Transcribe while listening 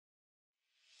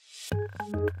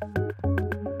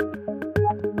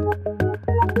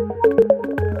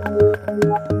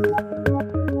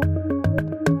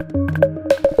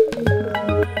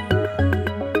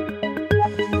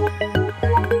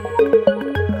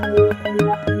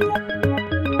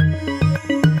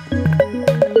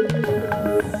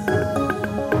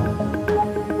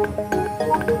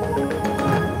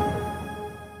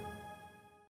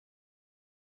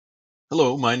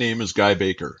Hello, my name is Guy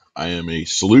Baker. I am a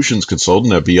solutions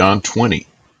consultant at Beyond 20.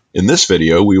 In this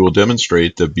video, we will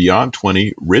demonstrate the Beyond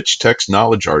 20 Rich Text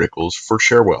Knowledge Articles for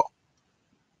Cherwell.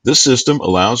 This system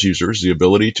allows users the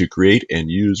ability to create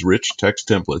and use rich text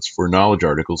templates for knowledge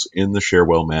articles in the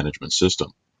Cherwell management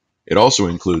system. It also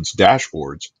includes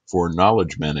dashboards for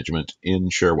knowledge management in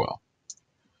Cherwell.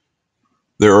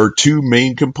 There are two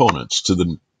main components to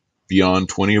the Beyond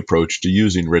 20 approach to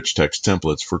using rich text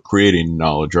templates for creating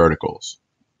knowledge articles.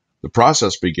 The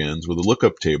process begins with a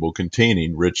lookup table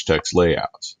containing rich text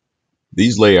layouts.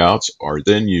 These layouts are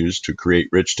then used to create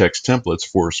rich text templates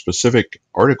for specific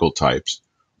article types,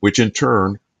 which in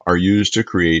turn are used to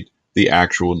create the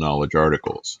actual knowledge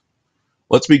articles.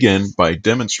 Let's begin by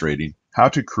demonstrating how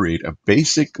to create a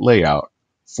basic layout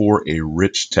for a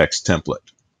rich text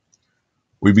template.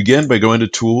 We begin by going to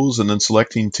Tools and then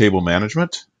selecting Table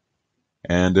Management.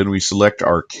 And then we select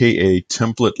our KA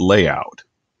template layout.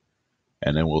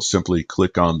 And then we'll simply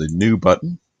click on the New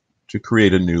button to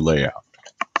create a new layout.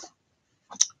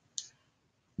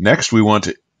 Next, we want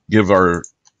to give our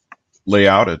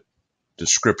layout a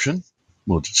description.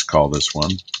 We'll just call this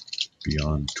one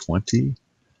Beyond 20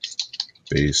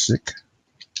 Basic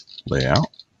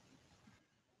Layout.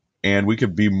 And we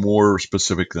could be more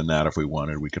specific than that if we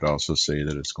wanted. We could also say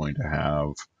that it's going to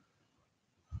have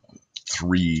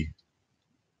 3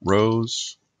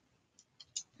 rows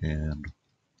and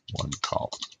 1 column.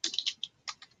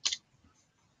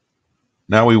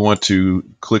 Now we want to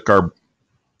click our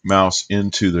mouse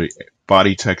into the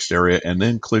body text area and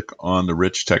then click on the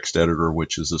rich text editor,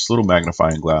 which is this little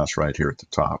magnifying glass right here at the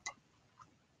top.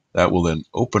 That will then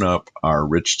open up our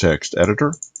rich text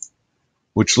editor,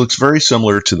 which looks very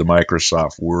similar to the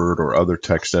Microsoft Word or other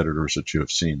text editors that you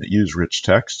have seen that use rich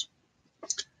text.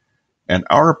 And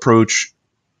our approach,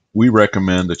 we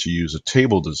recommend that you use a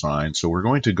table design. So we're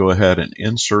going to go ahead and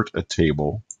insert a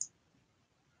table.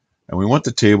 And we want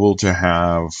the table to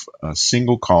have a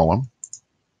single column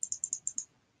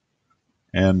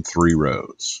and 3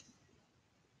 rows.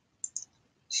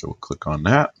 So we'll click on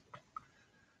that.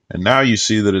 And now you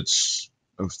see that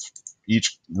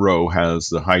each row has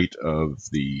the height of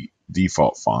the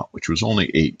default font, which was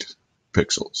only 8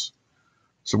 pixels.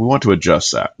 So we want to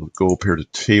adjust that. We'll go up here to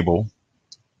Table,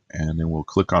 and then we'll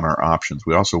click on our options.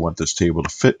 We also want this table to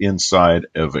fit inside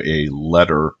of a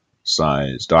letter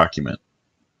size document.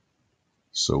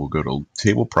 So we'll go to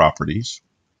Table Properties,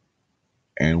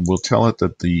 and we'll tell it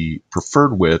that the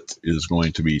preferred width is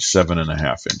going to be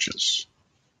 7.5 inches.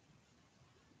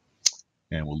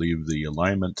 And we'll leave the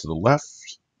alignment to the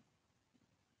left,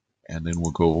 and then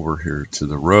we'll go over here to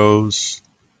the rows,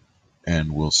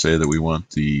 and we'll say that we want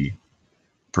the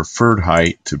preferred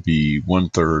height to be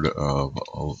 1/3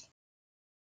 of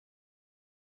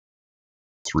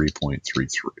 3.33.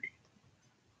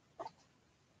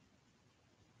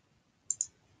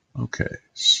 Okay,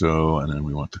 so, and then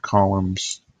we want the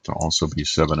columns to also be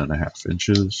 7.5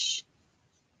 inches.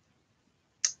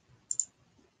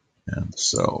 And the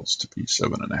cells to be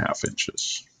 7.5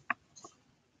 inches.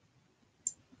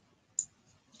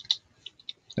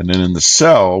 And then in the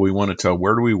cell, we want to tell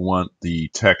where do we want the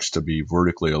text to be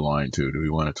vertically aligned to. Do we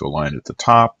want it to align at the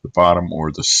top, the bottom,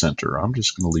 or the center? I'm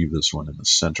just going to leave this one in the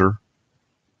center.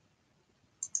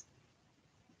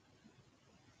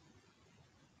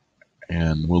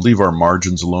 And we'll leave our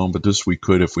margins alone, but this we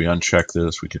could, if we uncheck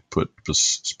this, we could put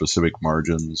specific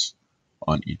margins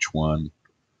on each one.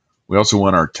 We also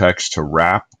want our text to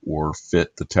wrap or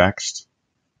fit the text.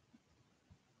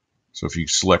 So if you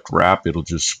select wrap, it'll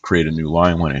just create a new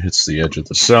line when it hits the edge of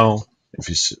the cell. If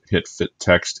you hit fit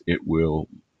text, it will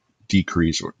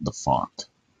decrease the font.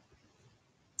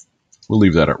 We'll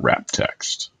leave that at wrap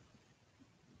text.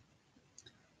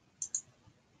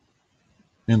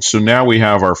 And so now we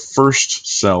have our first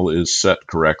cell is set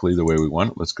correctly the way we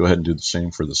want it. Let's go ahead and do the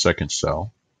same for the second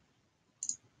cell.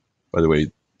 By the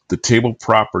way, the table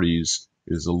properties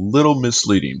is a little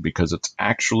misleading because it's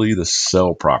actually the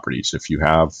cell properties if you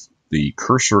have the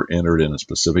cursor entered in a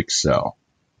specific cell.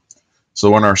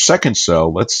 So on our second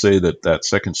cell, let's say that that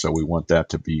second cell, we want that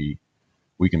to be,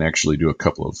 we can actually do a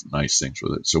couple of nice things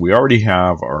with it. So we already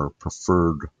have our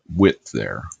preferred width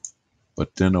there.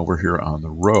 But then over here on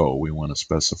the row, we want to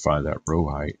specify that row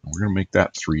height. And we're going to make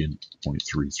that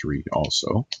 3.33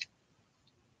 also.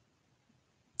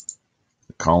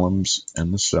 The columns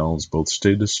and the cells both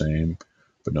stayed the same,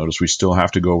 but notice we still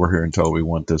have to go over here and tell we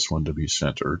want this one to be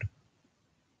centered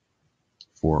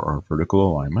for our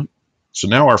vertical alignment. So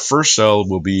now our first cell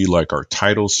will be like our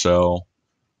title cell.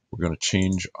 We're going to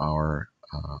change our,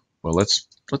 well, let's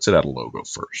add a logo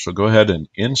first. So go ahead and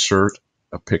insert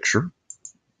a picture.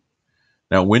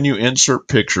 Now, when you insert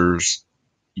pictures,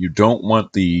 you don't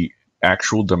want the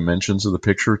actual dimensions of the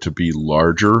picture to be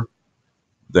larger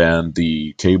than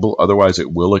the table. Otherwise, it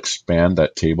will expand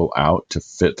that table out to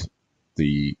fit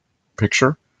the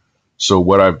picture. So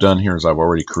what I've done here is I've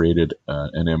already created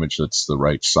an image that's the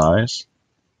right size.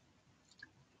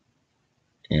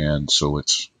 And so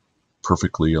it's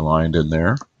perfectly aligned in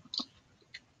there.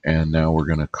 And now we're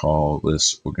going to call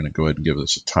this, we're going to go ahead and give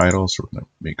this a title. So we're going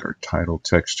to make our title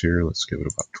text here. Let's give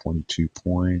it about 22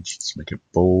 points. Let's make it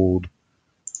bold.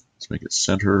 Let's make it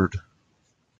centered.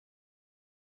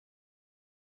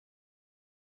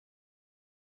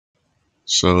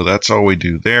 So that's all we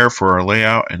do there for our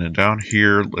layout. And then down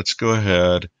here, let's go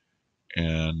ahead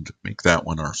and make that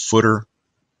one our footer.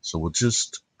 So we'll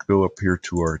just go up here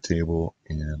to our table,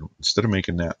 and instead of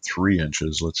making that 3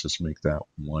 inches, let's just make that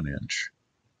 1 inch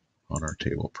on our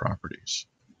table properties.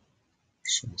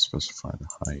 So we'll specify the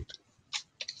height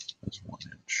as 1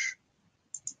 inch.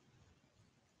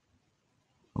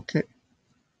 Okay.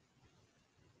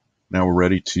 Now we're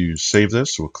ready to save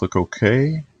this. So we'll click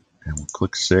OK, and we'll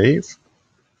click Save.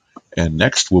 And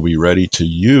next we'll be ready to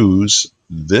use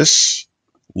this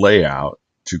layout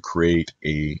to create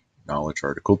a knowledge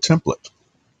article template.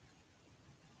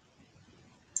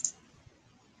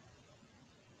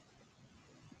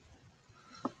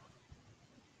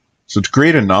 So to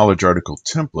create a knowledge article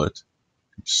template,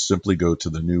 simply go to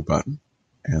the New button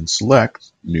and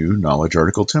select New Knowledge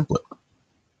Article Template.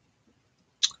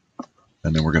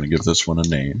 And then we're going to give this one a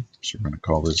name. So we're going to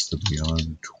call this the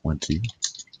Beyond 20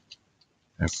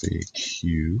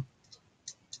 FAQ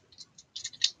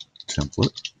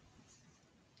template.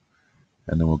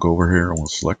 And then we'll go over here and we'll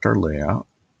select our layout.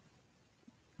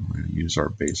 We're going to use our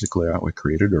basic layout we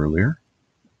created earlier.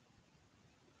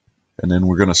 And then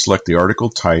we're going to select the article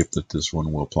type that this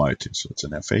one will apply to. So it's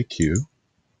an FAQ.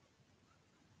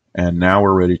 And now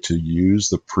we're ready to use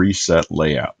the preset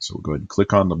layout. So we'll go ahead and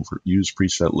click on the Use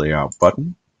Preset Layout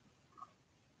button.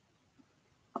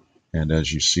 And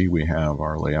as you see, we have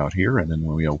our layout here. And then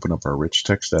when we open up our rich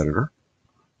text editor,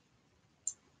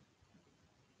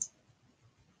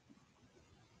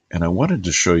 and I wanted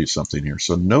to show you something here.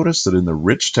 So notice that in the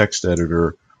rich text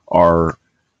editor, our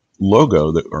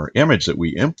logo, our image that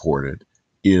we imported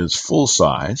is full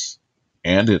size,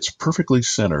 and it's perfectly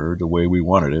centered the way we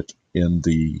wanted it in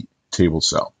the table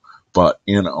cell. But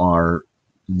in our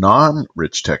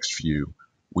non-rich text view,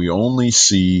 we only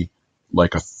see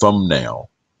like a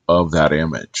thumbnail of that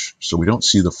image. So we don't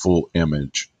see the full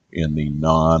image in the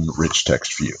non-rich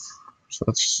text view. So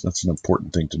that's an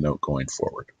important thing to note going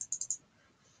forward.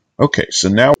 Okay, so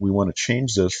now we want to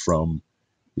change this from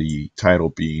the title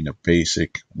being a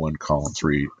basic 1 column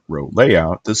 3 row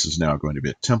layout. This is now going to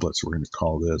be a template. So we're going to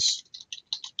call this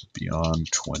Beyond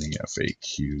 20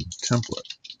 FAQ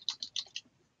template.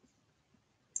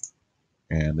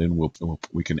 And then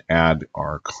we can add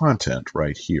our content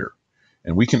right here.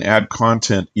 And we can add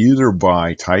content either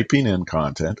by typing in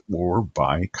content or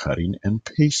by cutting and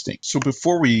pasting. So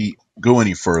before we go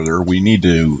any further, we need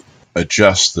to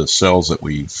adjust the cells that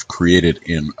we've created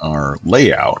in our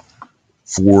layout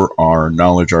for our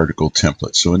knowledge article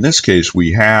template. So in this case,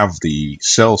 we have the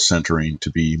cell centering to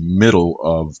be middle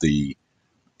of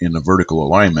in the vertical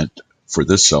alignment for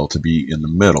this cell to be in the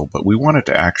middle, but we want it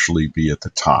to actually be at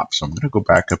the top. So I'm going to go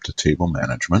back up to Table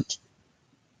Management,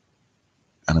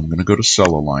 and I'm going to go to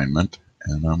Cell Alignment,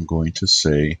 and I'm going to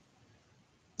say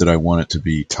that I want it to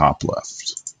be top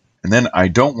left. And then I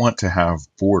don't want to have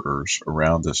borders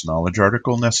around this knowledge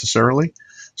article necessarily.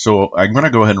 So I'm going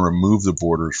to go ahead and remove the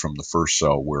borders from the first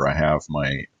cell where I have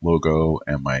my logo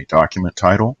and my document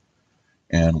title.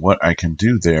 And what I can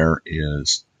do there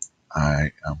is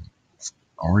I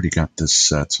already got this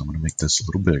set, so I'm going to make this a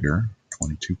little bigger,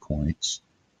 22 points,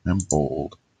 and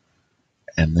bold.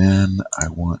 And then I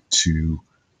want to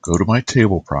go to my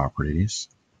table properties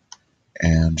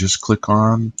and just click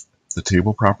on the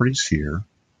table properties here.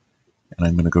 And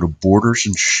I'm going to go to Borders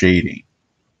and Shading.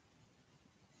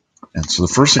 And so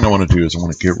the first thing I want to do is I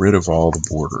want to get rid of all the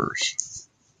borders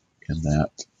in that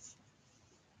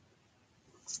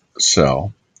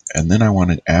cell. And then I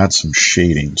want to add some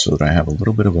shading so that I have a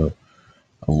little bit of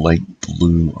a light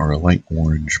blue or a light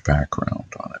orange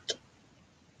background on it.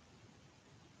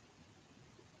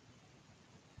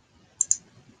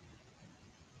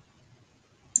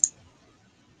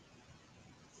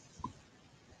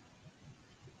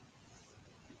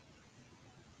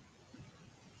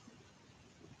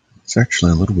 It's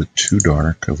actually a little bit too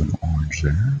dark of an orange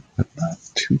there, but not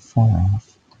too far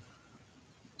off.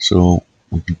 So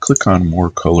we can click on more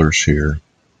colors here,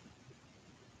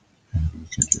 and we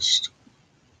can just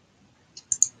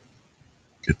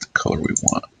get the color we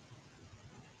want.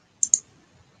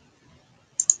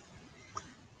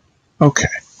 Okay,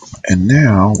 and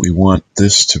now we want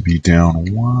this to be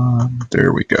down one.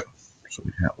 There we go. So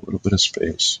we have a little bit of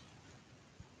space.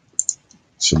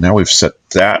 So now we've set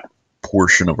that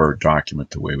portion of our document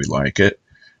the way we like it.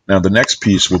 Now the next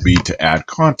piece will be to add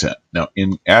content. Now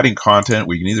in adding content,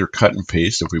 we can either cut and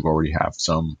paste if we've already have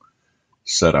some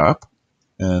set up,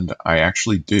 and I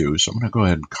actually do. So I'm going to go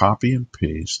ahead and copy and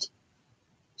paste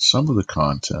some of the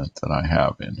content that I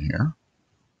have in here.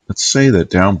 Let's say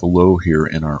that down below here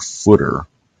in our footer,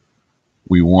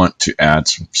 we want to add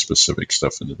some specific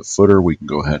stuff into the footer. We can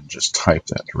go ahead and just type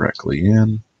that directly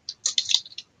in.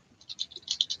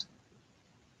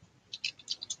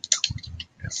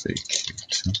 FAQ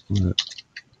template.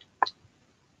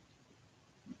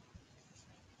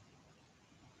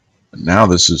 And now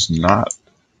this is not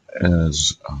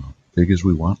as big as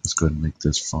we want. Let's go ahead and make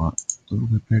this font a little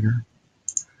bit bigger.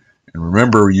 And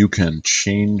remember, you can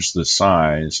change the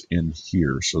size in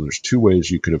here. So there's two ways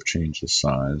you could have changed the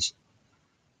size.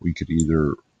 We could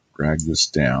either drag this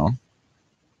down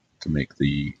to make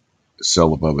the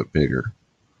cell above it bigger,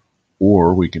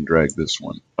 or we can drag this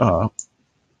one up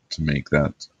to make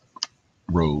that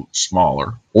row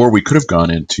smaller, or we could have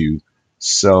gone into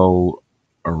cell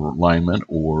alignment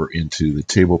or into the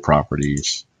table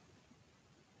properties,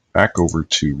 back over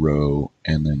to row,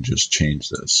 and then just change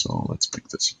this. So let's make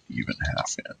this even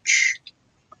 1/2 inch.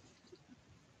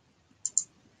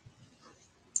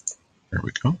 There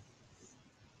we go.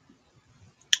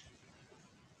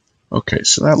 Okay,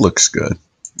 so that looks good.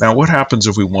 Now what happens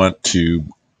if we want to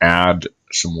add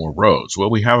some more rows? Well,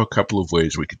 we have a couple of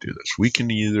ways we could do this. We can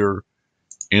either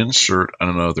insert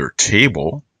another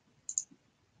table,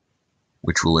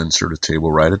 which will insert a table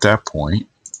right at that point.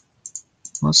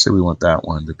 Let's say we want that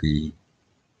one to be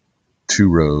 2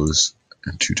 rows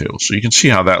and 2 tables. So you can see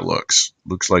how that looks.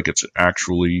 Looks like it's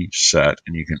actually set,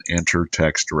 and you can enter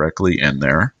text directly in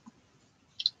there.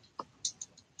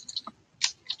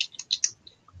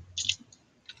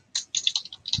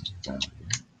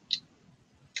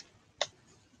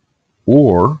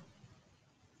 Or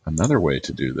another way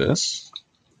to do this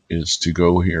is to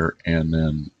go here and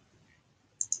then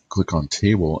click on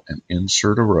table and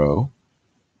insert a row.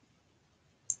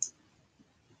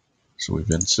 So we've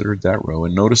inserted that row,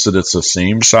 and notice that it's the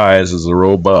same size as the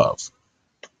row above.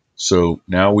 So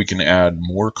now we can add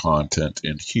more content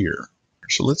in here.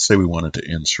 So let's say we wanted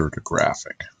to insert a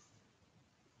graphic.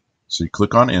 So you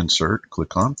click on insert,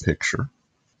 click on picture.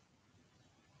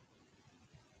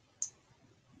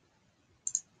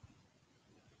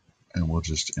 And we'll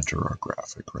just enter our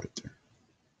graphic right there.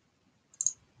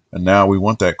 And now we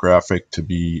want that graphic to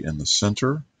be in the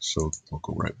center. So we'll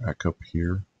go right back up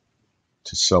here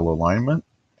to cell alignment,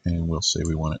 and we'll say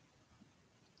we want it.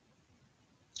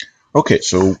 Okay,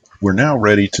 so we're now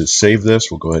ready to save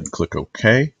this. We'll go ahead and click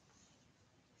OK.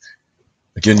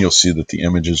 Again, you'll see that the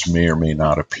images may or may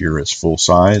not appear as full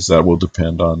size. That will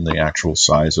depend on the actual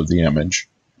size of the image.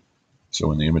 So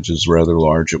when the image is rather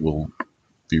large, it will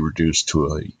be reduced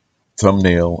to a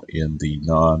thumbnail in the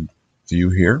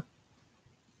non-view here.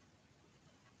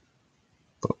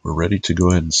 But we're ready to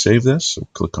go ahead and save this. So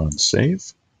click on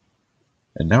Save.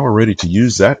 And now we're ready to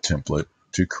use that template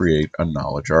to create a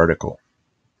knowledge article.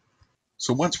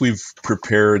 So once we've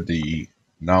prepared the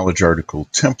knowledge article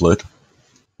template,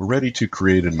 we're ready to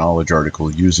create a knowledge article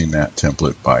using that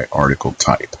template by article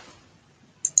type.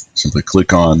 Simply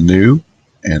click on New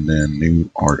and then New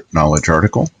Knowledge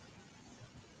Article.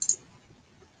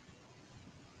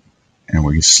 And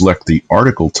we select the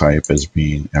article type as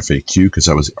being FAQ because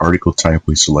that was the article type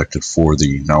we selected for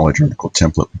the knowledge article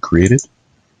template we created.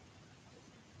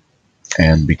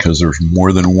 And because there's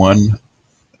more than one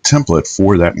template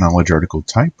for that knowledge article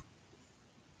type,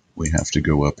 we have to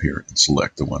go up here and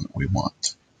select the one that we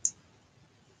want.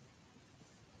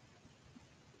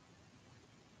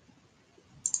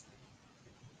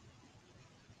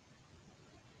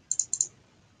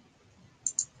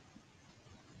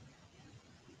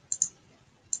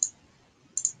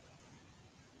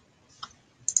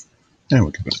 And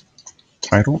we can go to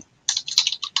title.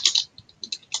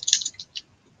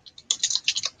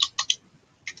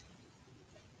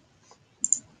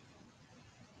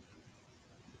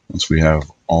 Once we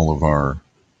have all of our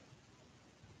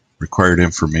required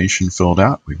information filled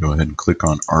out, we go ahead and click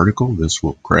on Article. This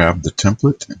will grab the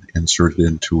template and insert it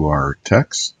into our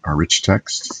text, our rich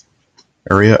text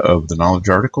area of the knowledge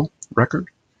article record.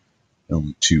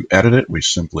 To edit it, we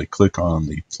simply click on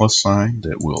the plus sign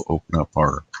that will open up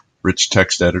our rich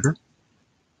text editor.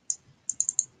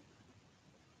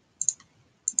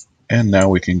 And now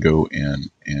we can go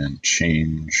in and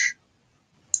change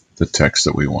the text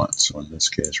that we want. So in this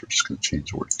case, we're just going to change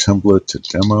the word template to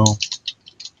demo.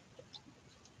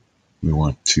 We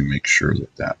want to make sure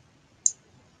that that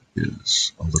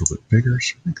is a little bit bigger.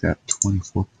 So make that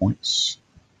 24 points.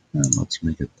 And let's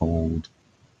make it bold.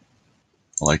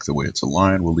 I like the way it's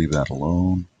aligned. We'll leave that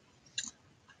alone.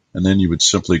 And then you would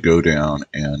simply go down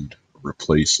and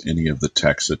replace any of the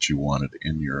text that you wanted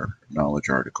in your knowledge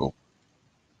article.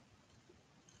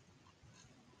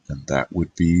 And that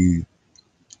would be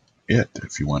it.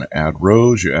 If you want to add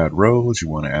rows, you add rows. You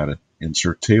want to add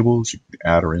insert tables, you can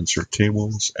add or insert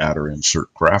tables, add or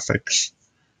insert graphics.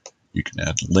 You can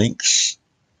add links.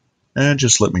 And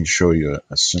just let me show you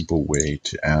a simple way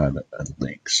to add a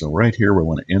link. So right here, we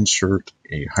want to insert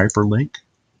a hyperlink.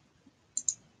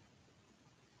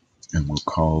 And we'll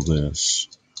call this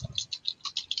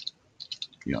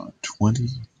Beyond 20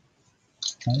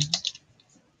 home.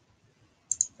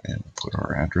 And put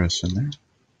our address in there.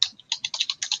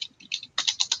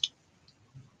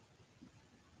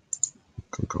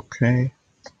 Click OK.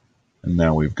 And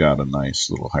now we've got a nice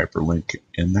little hyperlink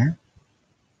in there.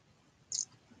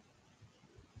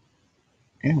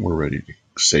 And we're ready to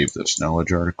save this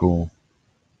knowledge article.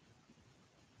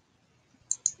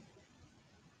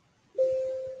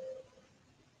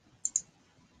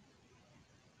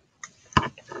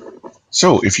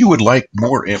 So if you would like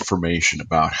more information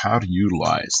about how to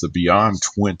utilize the Beyond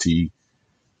 20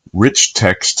 rich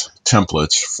text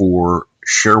templates for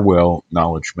Cherwell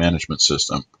Knowledge Management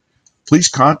System, please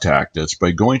contact us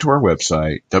by going to our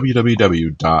website,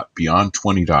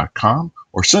 www.beyond20.com,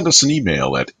 or send us an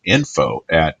email at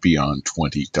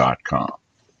info@beyond20.com.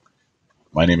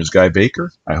 My name is Guy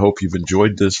Baker. I hope you've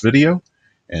enjoyed this video,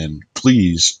 and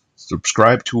please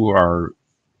subscribe to our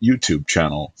YouTube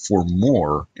channel for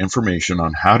more information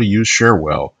on how to use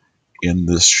Cherwell in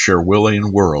this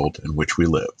Cherwellian world in which we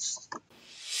live.